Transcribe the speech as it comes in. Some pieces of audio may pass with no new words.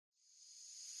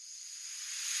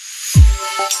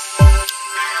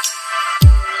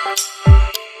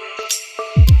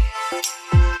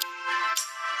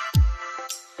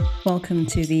Welcome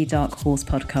to the Dark Horse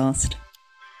podcast.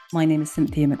 My name is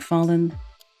Cynthia McFarlane.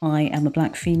 I am a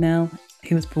black female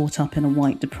who was brought up in a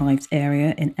white deprived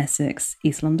area in Essex,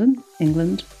 East London,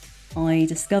 England. I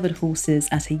discovered horses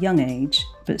at a young age,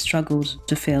 but struggled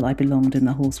to feel I belonged in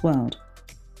the horse world.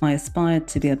 I aspired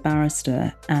to be a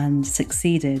barrister and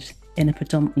succeeded in a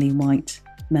predominantly white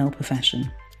male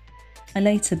profession. I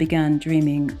later began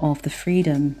dreaming of the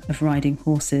freedom of riding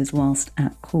horses whilst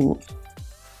at court.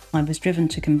 I was driven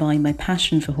to combine my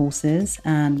passion for horses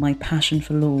and my passion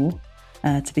for law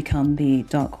to become the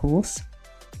Dark Horse,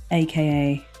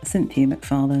 aka Cynthia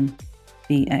McFarlane,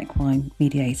 the equine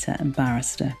mediator and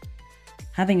barrister.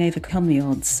 Having overcome the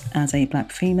odds as a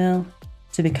black female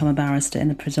to become a barrister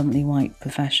in a predominantly white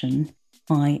profession,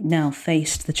 I now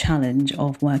faced the challenge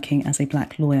of working as a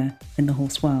black lawyer in the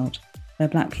horse world, where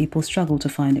black people struggle to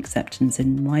find acceptance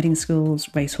in riding schools,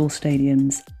 racehorse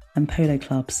stadiums, and polo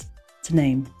clubs, to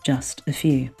name just a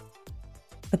few.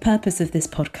 The purpose of this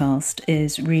podcast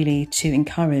is really to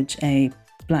encourage a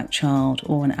black child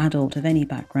or an adult of any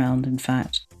background, in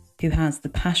fact, who has the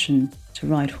passion to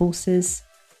ride horses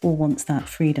or wants that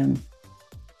freedom,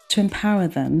 to empower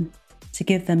them, to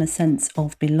give them a sense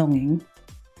of belonging,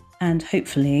 and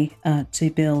hopefully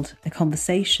to build a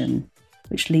conversation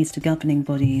which leads to governing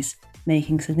bodies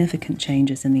making significant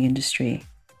changes in the industry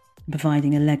and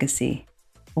providing a legacy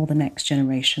for the next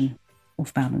generation or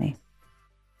family.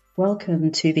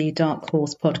 Welcome to the Dark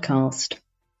Horse podcast.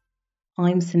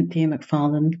 I'm Cynthia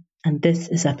McFarlane, and this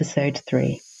is episode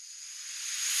 3.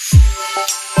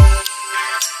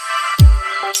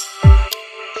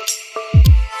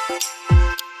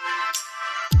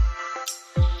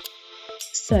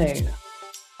 So,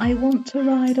 I want to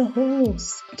ride a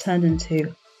horse turned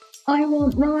into I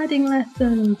want riding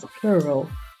lessons, plural.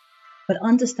 But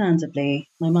understandably,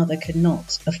 my mother could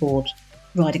not afford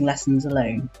riding lessons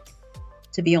alone.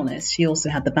 To be honest, she also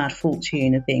had the bad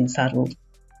fortune of being saddled,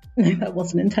 no, that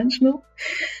wasn't intentional,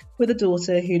 with a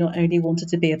daughter who not only wanted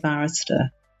to be a barrister,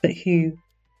 but who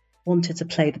wanted to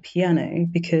play the piano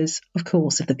because, of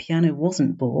course, if the piano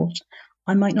wasn't bought,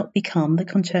 I might not become the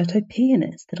concerto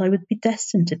pianist that I would be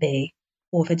destined to be.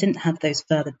 Or if I didn't have those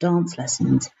further dance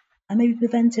lessons, I may be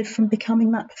prevented from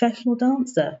becoming that professional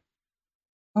dancer.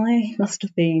 I must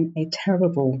have been a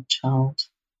terrible child.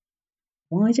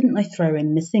 Why didn't I throw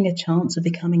in missing a chance of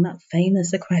becoming that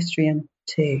famous equestrian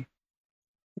too?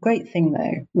 The great thing,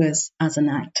 though, was as an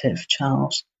active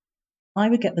child, I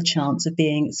would get the chance of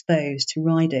being exposed to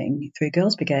riding through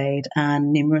Girls' Brigade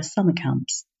and numerous summer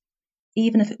camps,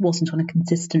 even if it wasn't on a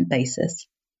consistent basis.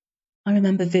 I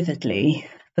remember vividly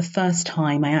the first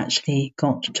time I actually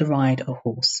got to ride a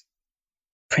horse.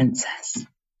 Princess.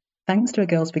 Thanks to a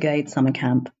Girls' Brigade summer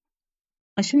camp.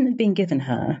 I shouldn't have been given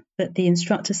her, but the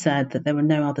instructor said that there were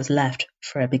no others left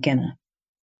for a beginner.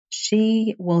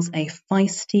 She was a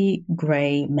feisty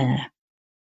grey mare.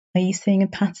 Are you seeing a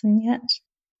pattern yet?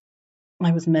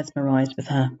 I was mesmerised with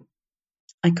her.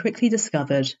 I quickly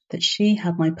discovered that she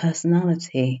had my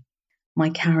personality, my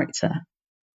character.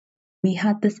 We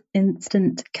had this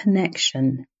instant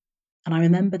connection, and I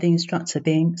remember the instructor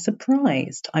being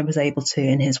surprised I was able to,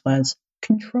 in his words,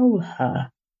 control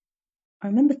her. I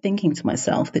remember thinking to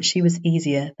myself that she was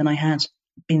easier than I had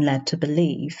been led to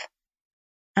believe.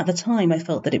 At the time, I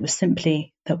felt that it was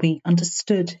simply that we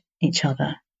understood each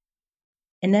other.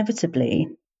 Inevitably,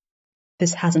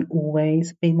 this hasn't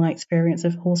always been my experience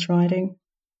of horse riding,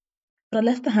 but I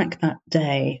left the hack that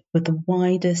day with the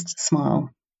widest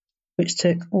smile, which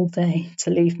took all day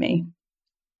to leave me.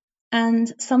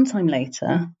 And sometime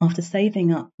later, after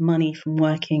saving up money from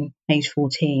working age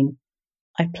 14,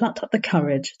 I plucked up the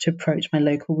courage to approach my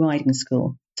local riding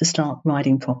school to start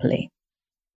riding properly.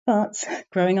 But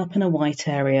growing up in a white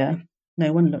area,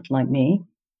 no one looked like me,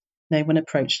 no one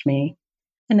approached me,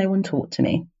 and no one talked to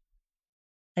me.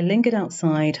 I lingered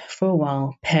outside for a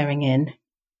while, peering in,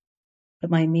 but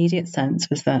my immediate sense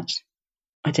was that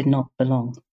I did not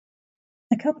belong.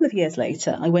 A couple of years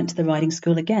later, I went to the riding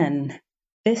school again.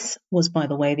 This was, by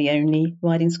the way, the only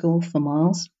riding school for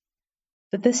miles.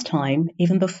 But this time,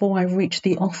 even before I reached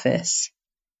the office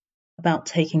about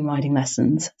taking riding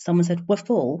lessons, someone said, "We're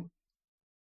full."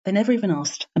 They never even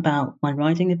asked about my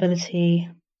riding ability,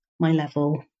 my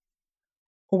level,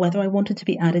 or whether I wanted to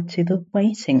be added to the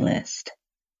waiting list.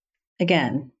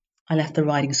 Again, I left the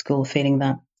riding school feeling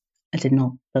that I did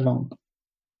not belong.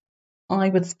 I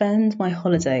would spend my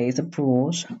holidays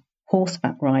abroad,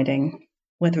 horseback riding,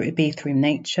 whether it be through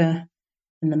nature,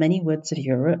 in the many woods of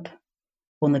Europe,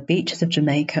 on the beaches of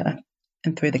Jamaica,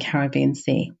 and through the Caribbean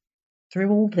Sea.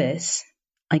 Through all this,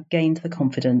 I gained the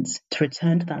confidence to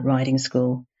return to that riding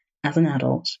school as an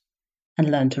adult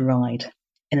and learn to ride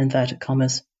in inverted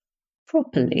commas,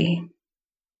 properly.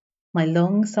 My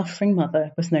long-suffering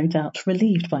mother was no doubt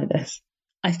relieved by this.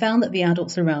 I found that the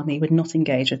adults around me would not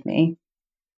engage with me,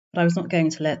 but I was not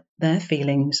going to let their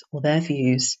feelings or their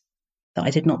views that I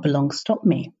did not belong stop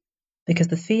me, because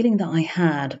the feeling that I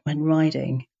had when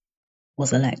riding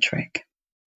was electric.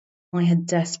 I had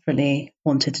desperately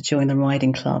wanted to join the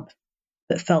riding club,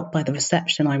 but felt by the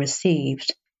reception I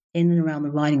received in and around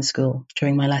the riding school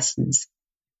during my lessons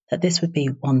that this would be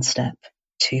one step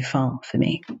too far for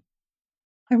me.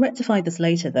 I rectified this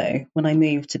later, though, when I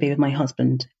moved to be with my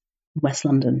husband in West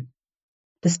London.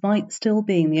 Despite still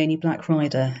being the only black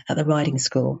rider at the riding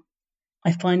school,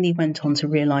 I finally went on to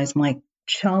realise my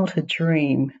childhood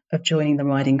dream of joining the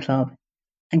riding club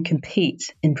and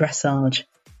compete in dressage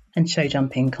and show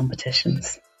jumping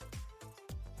competitions.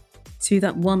 To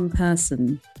that one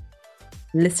person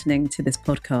listening to this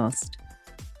podcast,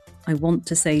 I want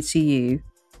to say to you,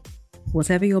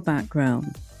 whatever your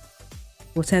background,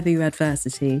 whatever your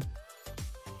adversity,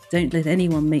 don't let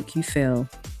anyone make you feel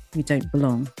you don't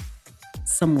belong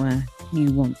somewhere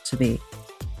you want to be.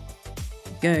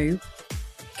 Go,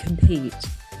 compete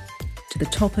to the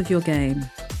top of your game.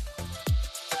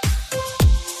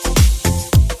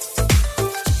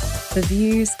 The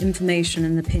views, information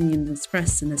and opinions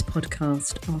expressed in this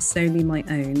podcast are solely my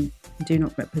own and do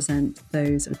not represent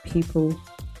those of people,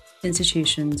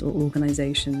 institutions or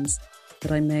organisations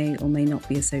that I may or may not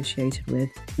be associated with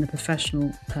in a professional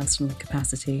or personal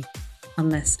capacity,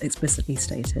 unless explicitly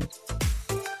stated.